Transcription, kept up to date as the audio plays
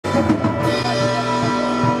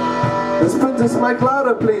Let's put this mic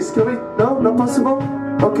louder, please. Can we? No? Not possible?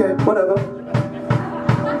 Okay, whatever.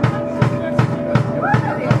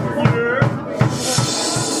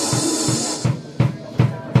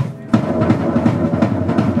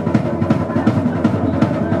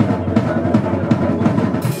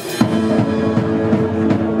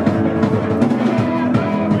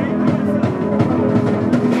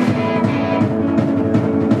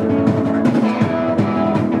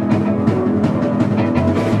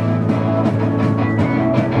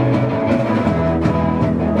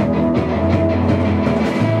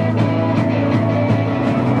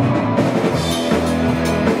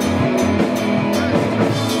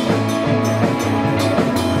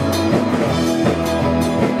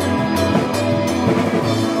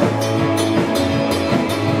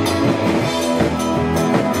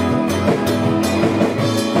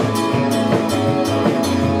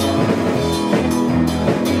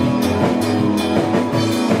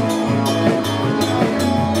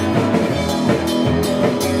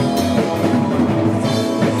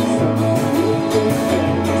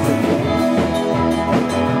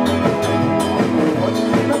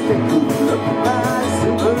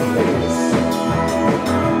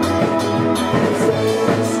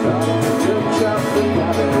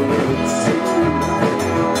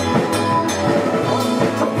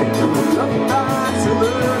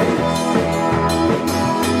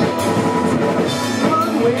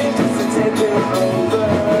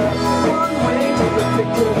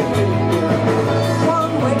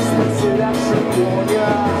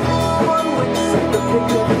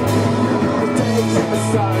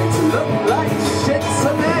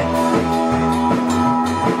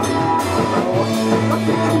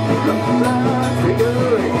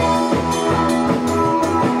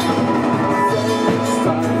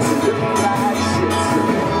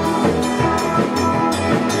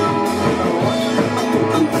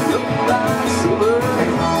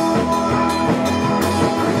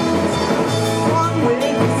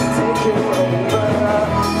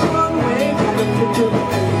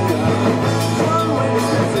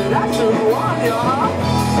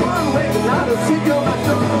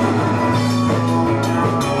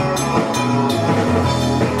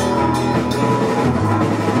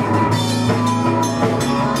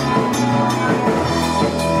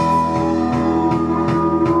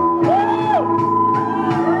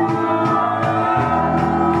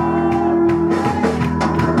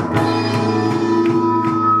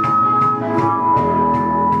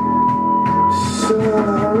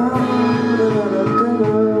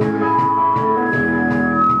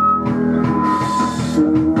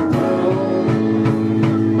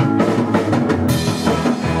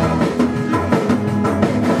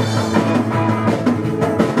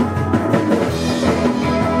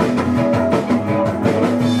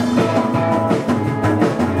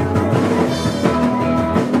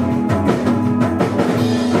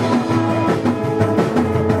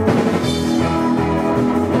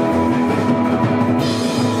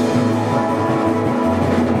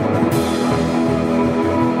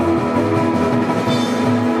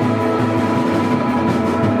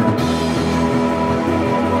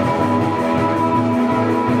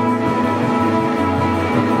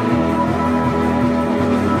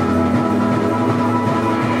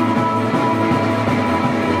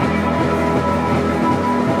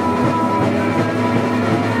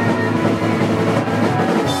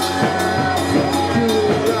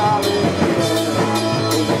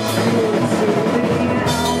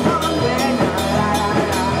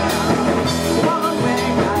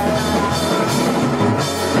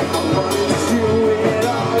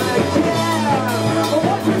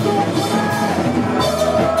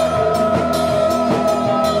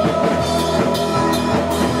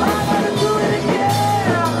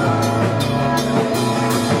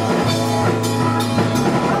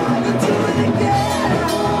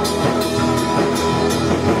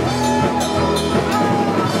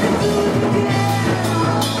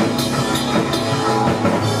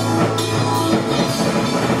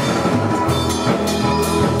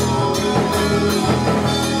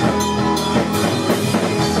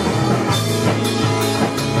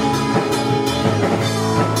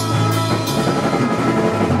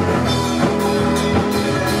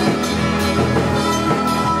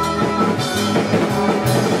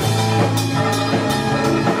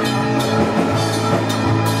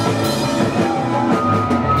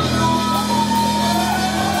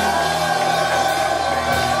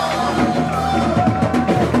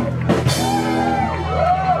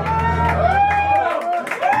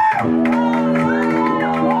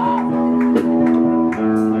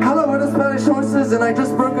 I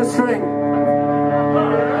just broke a string.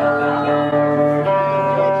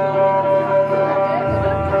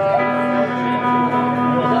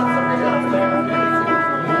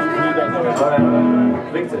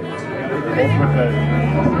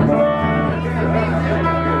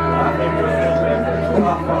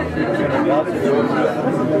 Alright,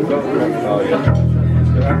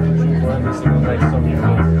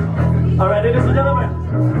 ladies and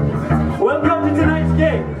gentlemen, welcome to tonight's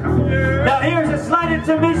game. Now here's a slight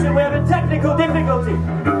intermission. We have a technical difficulty.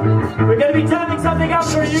 We're going to be jamming something out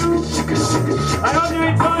for you. I hope you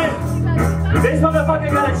enjoy it. This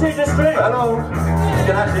motherfucker got to change the string. Hello. You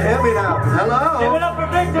can actually hear me now. Hello. Give it up for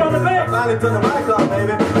Victor on the bass. Finally turn the mic on,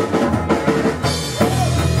 baby.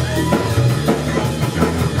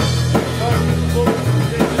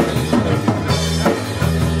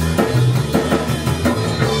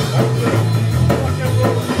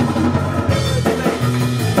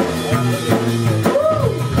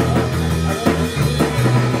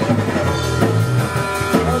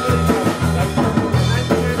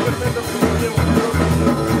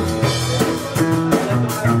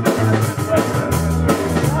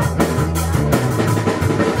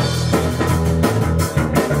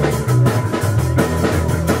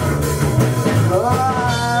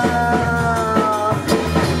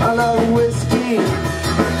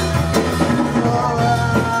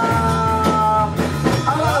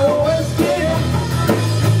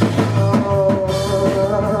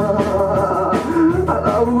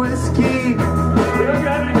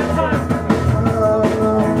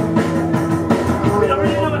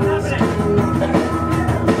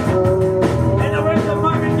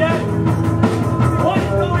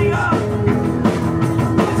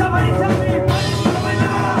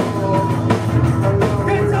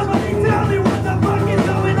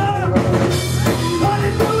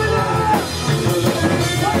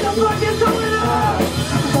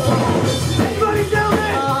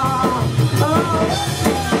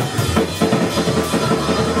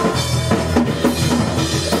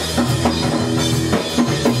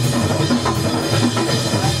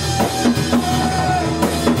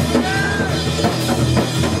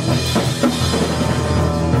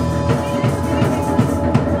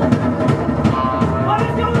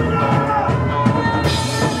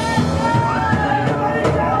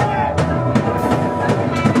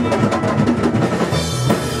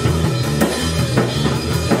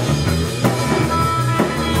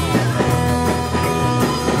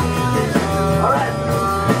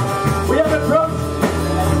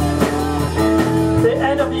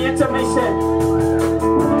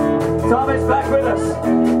 Tom is back with us.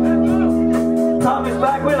 Tom is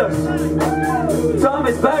back with us. Tom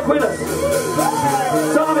is back with us.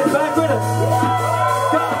 Tom is back with us.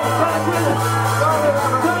 Tom is back with us.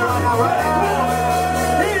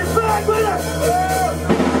 He is back with us.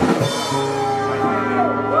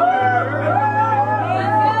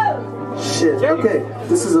 Shit. Okay,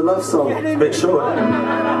 this is a love song. Make sure.